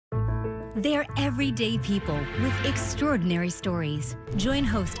They're everyday people with extraordinary stories. Join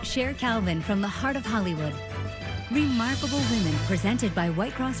host Cher Calvin from the heart of Hollywood. Remarkable Women, presented by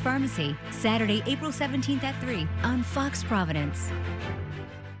White Cross Pharmacy, Saturday, April 17th at 3 on Fox Providence.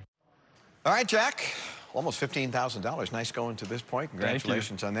 All right, Jack. Almost $15,000. Nice going to this point.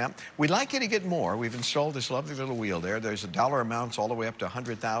 Congratulations on that. We'd like you to get more. We've installed this lovely little wheel there. There's dollar amounts all the way up to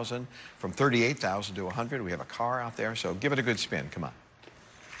 $100,000, from $38,000 to $100,000. We have a car out there, so give it a good spin. Come on.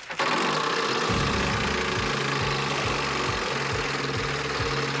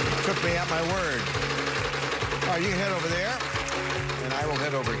 Took me at my word. All right, you can head over there, and I will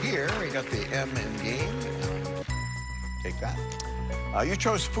head over here. We got the M in game. Take that. You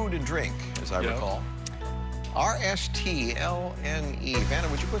chose food and drink, as I recall. R-S-T-L-N-E. Vanna,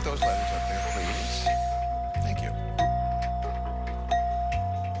 would you put those letters up there, please? Thank you.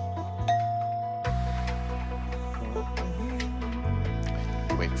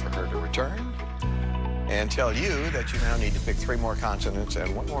 Wait for her to return. And tell you that you now need to pick 3 more consonants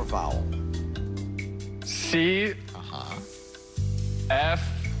and 1 more vowel. C. F.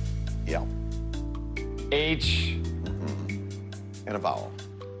 Yep. H. And a vowel.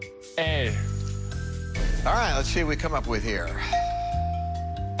 A. All right, let's see what we come up with here.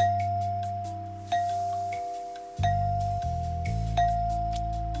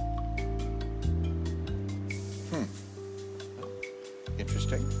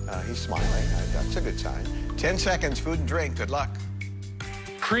 Interesting. He's smiling. That's a good sign. 10 seconds, food and drink. Good luck.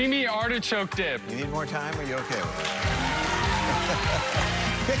 Creamy artichoke dip. You need more time, or are you okay with it?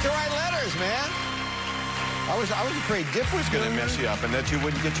 Pick the right letters, man. I was afraid dip was going to mess you up and that you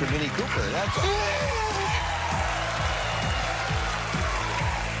wouldn't get your Mini Cooper. That's all.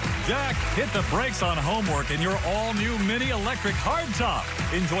 Jack, hit the brakes on homework in your all-new Mini Electric Hardtop.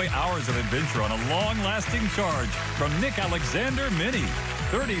 Enjoy hours of adventure on a long-lasting charge from Nick Alexander Mini.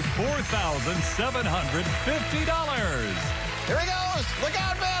 $34,750. Here he goes. Look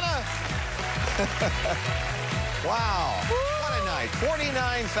out, Vanna. Wow. What a night.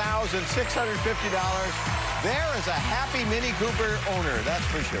 $49,650. There is a happy Mini Cooper owner, that's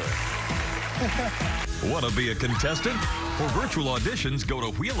for sure. Want to be a contestant? For virtual auditions, go to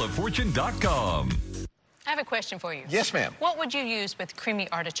wheeloffortune.com. I have a question for you. Yes, ma'am. What would you use with creamy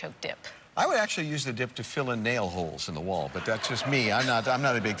artichoke dip? I would actually use the dip to fill in nail holes in the wall, but that's just me. I'm not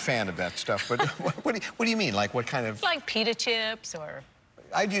a big fan of that stuff. But what do you mean? Like what kind of? Like pita chips or?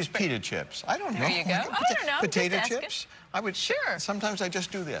 I'd use pita chips. I don't know. There you go. I don't know. Potato chips? I would. Sure. Sometimes I just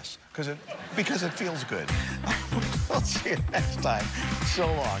do this because it feels good. We'll see you next time. So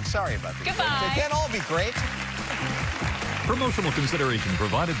long. Sorry about that. Goodbye. They can't all be great. Promotional consideration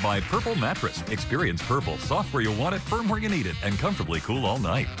provided by Purple Mattress. Experience Purple. Soft where you want it, firm where you need it, and comfortably cool all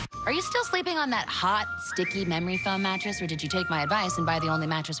night. Are you still sleeping on that hot, sticky memory foam mattress, or did you take my advice and buy the only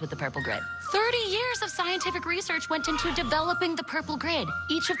mattress with the Purple Grid? 30 years of scientific research went into developing the Purple Grid.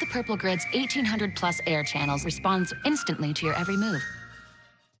 Each of the Purple Grid's 1,800-plus air channels responds instantly to your every move.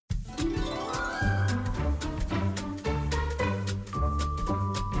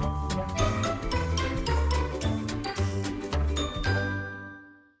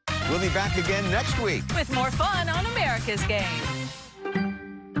 We'll be back again next week with more fun on America's Game.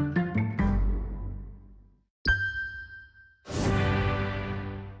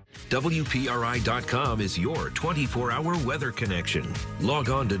 WPRI.com is your 24-hour weather connection. Log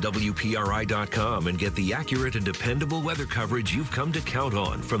on to WPRI.com and get the accurate and dependable weather coverage you've come to count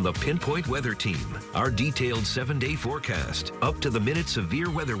on from the Pinpoint Weather Team. Our detailed 7-day forecast, up-to-the-minute severe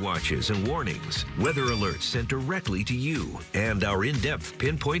weather watches and warnings, weather alerts sent directly to you, and our in-depth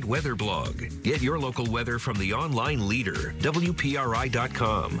Pinpoint Weather blog. Get your local weather from the online leader,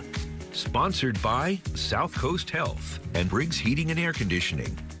 WPRI.com. Sponsored by South Coast Health and Briggs Heating and Air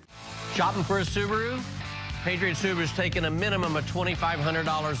Conditioning. Shopping for a Subaru? Patriot Subaru's taking a minimum of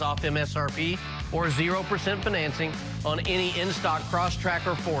 $2,500 off MSRP or 0% financing on any in-stock Crosstrack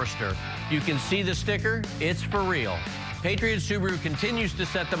or Forester. You can see the sticker, it's for real. Patriot Subaru continues to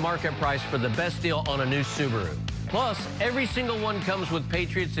set the market price for the best deal on a new Subaru. Plus, every single one comes with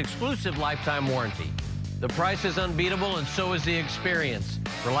Patriot's exclusive lifetime warranty. The price is unbeatable and so is the experience.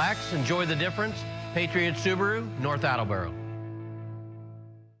 Relax, enjoy the difference. Patriot Subaru, North Attleboro.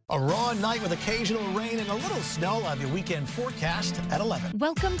 A raw night with occasional rain and a little snow on your weekend forecast at 11.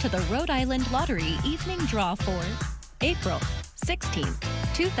 Welcome to the Rhode Island Lottery Evening Draw for April 16th,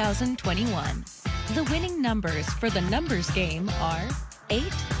 2021. The winning numbers for the numbers game are 8,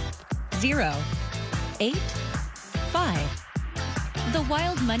 0, 8, 5. The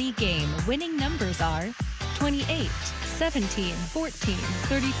Wild Money game winning numbers are 28, 17, 14,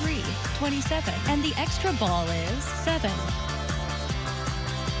 33, 27, and the extra ball is 7.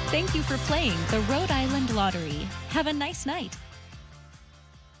 Thank you for playing the Rhode Island Lottery. Have a nice night.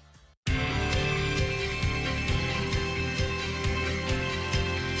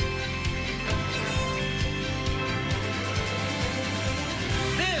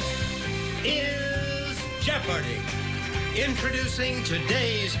 Is Jeopardy! Introducing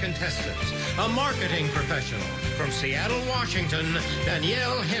today's contestants, a marketing professional from Seattle, Washington,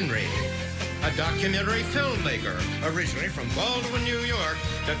 Danielle Henry, a documentary filmmaker originally from Baldwin, New York,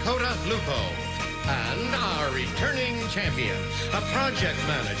 Dakota Lupo, and our returning champion, a project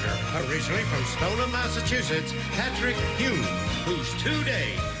manager originally from Stoneham, Massachusetts, Patrick Hume, whose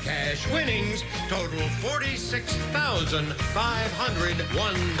two-day cash winnings total $46,501.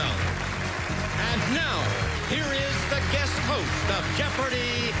 And now, here is the guest host of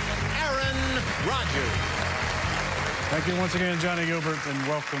Jeopardy, Aaron Rodgers. Thank you once again, Johnny Gilbert, and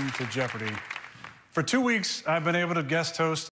welcome to Jeopardy. For 2 weeks, I've been able to guest host